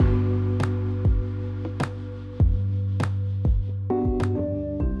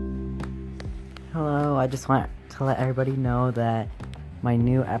Hello, I just want to let everybody know that my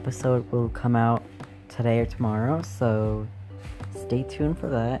new episode will come out today or tomorrow, so stay tuned for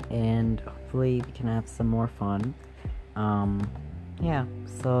that, and hopefully we can have some more fun. Yeah,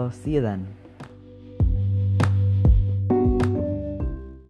 so see you then.